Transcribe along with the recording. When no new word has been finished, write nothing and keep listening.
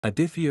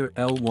Aditya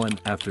L1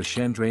 after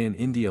Chandrayaan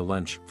India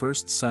launch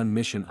first Sun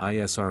mission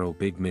ISRO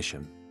big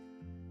mission.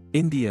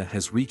 India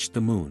has reached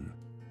the moon.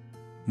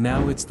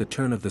 Now it's the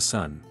turn of the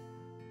sun.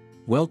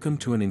 Welcome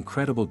to an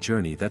incredible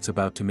journey that's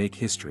about to make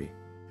history.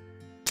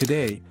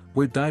 Today,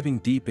 we're diving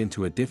deep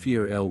into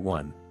Aditya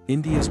L1,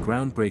 India's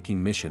groundbreaking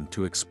mission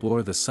to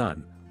explore the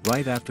sun,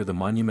 right after the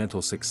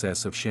monumental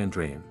success of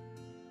Chandrayaan.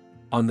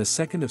 On the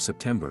 2nd of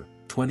September,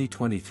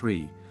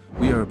 2023,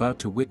 we are about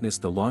to witness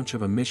the launch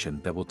of a mission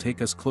that will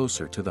take us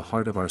closer to the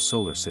heart of our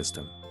solar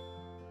system.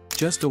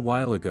 Just a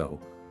while ago,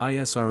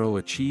 ISRO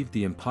achieved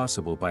the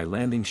impossible by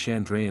landing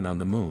Chandrayaan on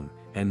the moon,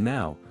 and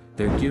now,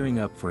 they're gearing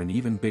up for an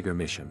even bigger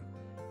mission.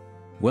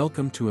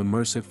 Welcome to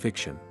Immersive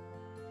Fiction.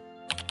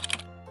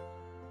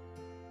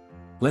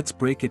 Let's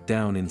break it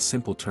down in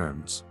simple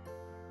terms.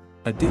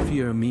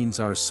 Aditya means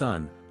our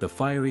sun, the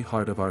fiery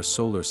heart of our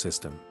solar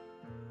system.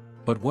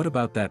 But what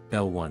about that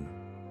L1?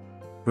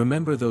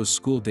 Remember those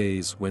school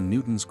days when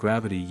Newton's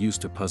gravity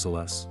used to puzzle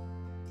us?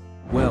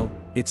 Well,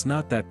 it's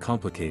not that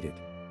complicated.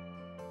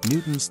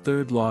 Newton's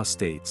third law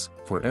states,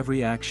 for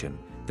every action,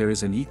 there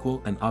is an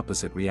equal and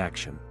opposite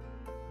reaction.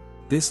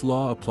 This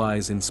law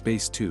applies in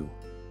space too.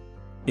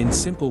 In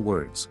simple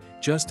words,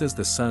 just as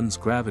the sun's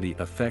gravity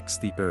affects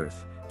the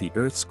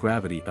Earth's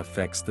gravity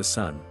affects the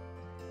sun.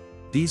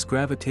 These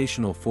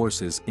gravitational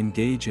forces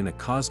engage in a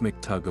cosmic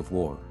tug of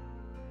war.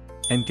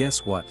 And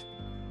guess what?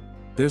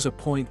 There's a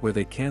point where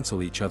they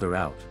cancel each other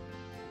out.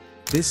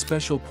 This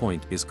special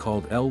point is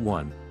called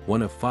L1,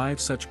 one of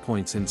 5 such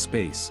points in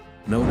space,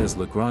 known as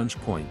Lagrange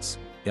points,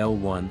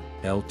 L1,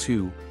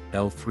 L2,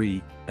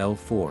 L3,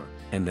 L4,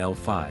 and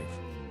L5.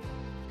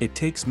 It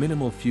takes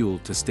minimal fuel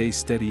to stay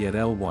steady at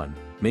L1,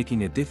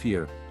 making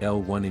Aditya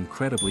L1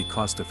 incredibly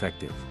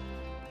cost-effective.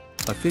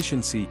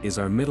 Efficiency is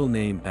our middle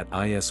name at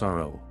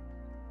ISRO.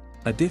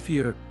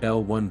 Aditya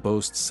L1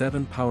 boasts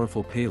 7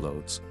 powerful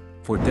payloads,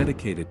 4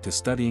 dedicated to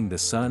studying the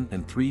sun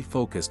and 3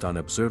 focused on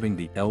observing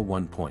the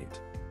L1 point.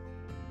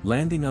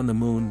 Landing on the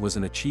moon was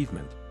an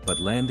achievement,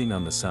 but landing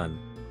on the sun?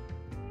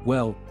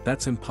 Well,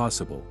 that's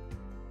impossible.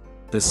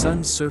 The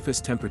sun's surface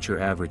temperature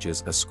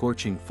averages a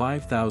scorching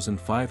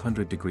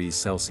 5,500 degrees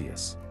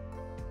Celsius.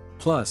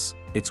 Plus,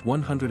 it's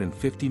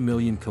 150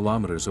 million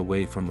kilometers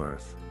away from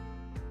Earth.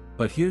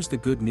 But here's the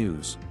good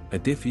news,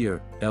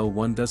 Aditya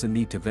L1 doesn't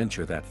need to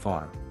venture that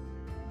far.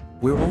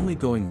 We're only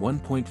going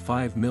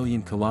 1.5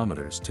 million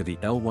kilometers to the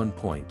L1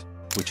 point,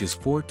 which is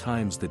 4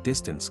 times the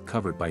distance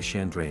covered by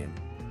Chandrayaan.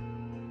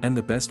 And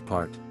the best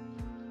part?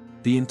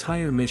 The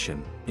entire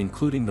mission,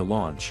 including the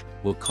launch,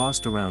 will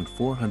cost around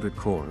 400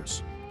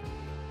 crores.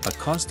 A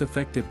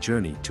cost-effective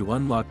journey to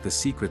unlock the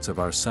secrets of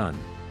our sun.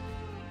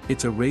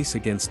 It's a race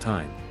against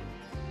time.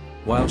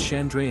 While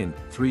Chandrayaan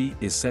 3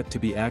 is set to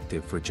be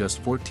active for just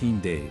 14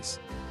 days.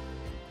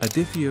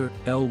 Aditya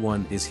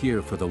L1 is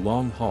here for the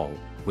long haul,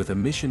 with a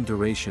mission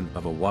duration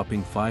of a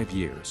whopping 5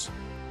 years.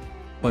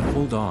 But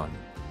hold on.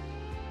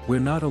 We're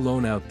not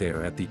alone out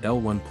there at the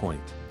L1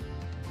 point.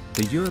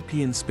 The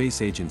European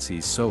Space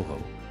Agency's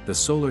SOHO, the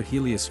Solar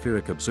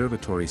Heliospheric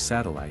Observatory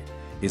satellite,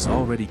 is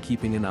already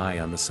keeping an eye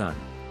on the sun.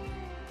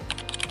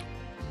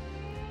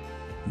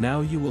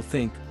 Now you will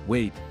think,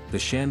 wait, the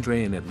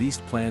Chandrayaan at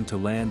least planned to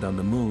land on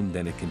the moon,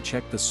 then it can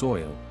check the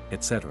soil,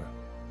 etc.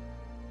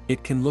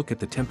 It can look at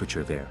the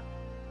temperature there.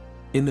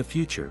 In the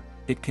future,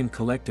 it can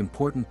collect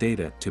important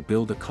data to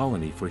build a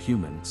colony for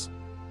humans.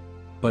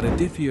 But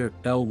Aditya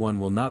L1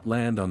 will not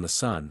land on the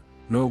sun,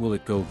 nor will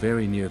it go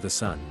very near the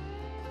sun.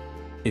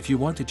 If you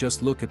want to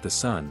just look at the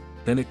sun,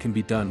 then it can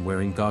be done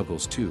wearing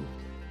goggles too.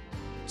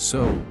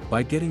 So,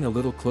 by getting a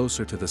little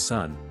closer to the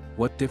sun,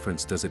 what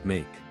difference does it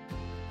make?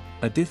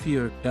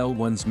 Aditya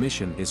L1's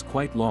mission is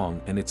quite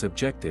long and its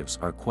objectives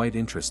are quite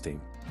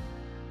interesting.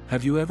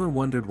 Have you ever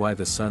wondered why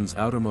the sun's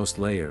outermost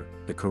layer,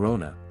 the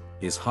corona,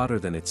 is hotter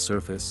than its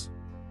surface?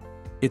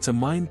 It's a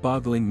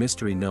mind-boggling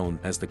mystery known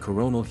as the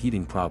coronal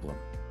heating problem.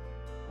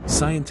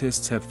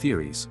 Scientists have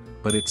theories,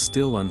 but it's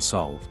still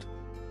unsolved.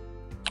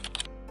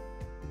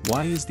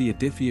 Why is the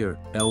Aditya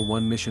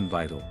L1 mission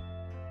vital?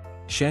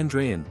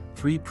 Chandrayaan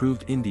 3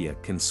 proved India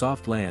can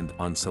soft land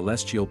on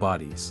celestial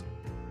bodies.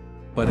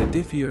 But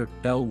Aditya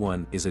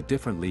L1 is a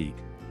different league,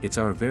 it's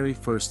our very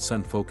first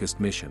sun-focused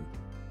mission.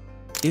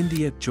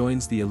 India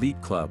joins the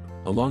elite club,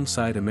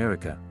 alongside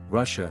America,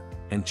 Russia,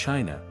 and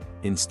China,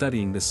 in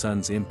studying the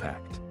sun's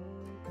impact.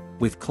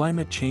 With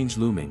climate change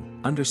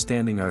looming,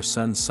 understanding our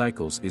sun's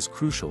cycles is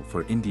crucial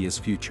for India's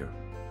future.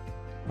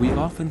 We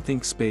often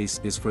think space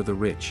is for the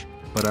rich,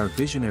 but our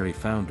visionary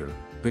founder,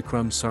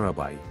 Vikram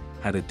Sarabhai,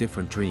 had a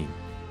different dream.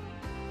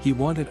 He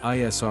wanted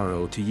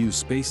ISRO to use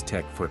space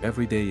tech for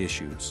everyday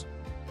issues.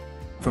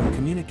 From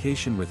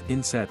communication with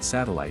INSAT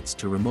satellites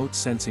to remote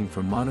sensing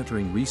for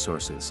monitoring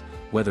resources,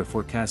 weather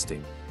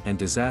forecasting, and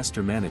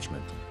disaster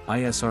management,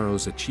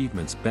 ISRO's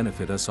achievements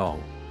benefit us all.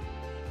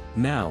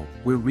 Now,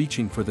 we're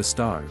reaching for the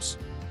stars.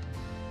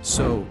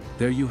 So,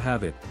 there you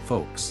have it,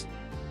 folks.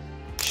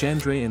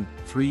 Chandrayaan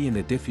 3 and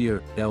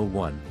Aditya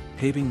L1,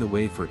 paving the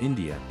way for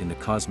India in the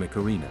cosmic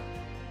arena.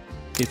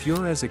 If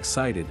you're as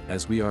excited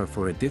as we are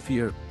for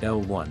Aditya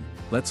L1,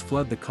 let's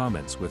flood the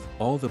comments with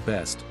all the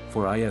best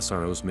for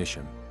ISRO's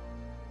mission.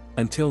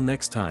 Until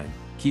next time,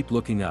 keep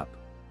looking up.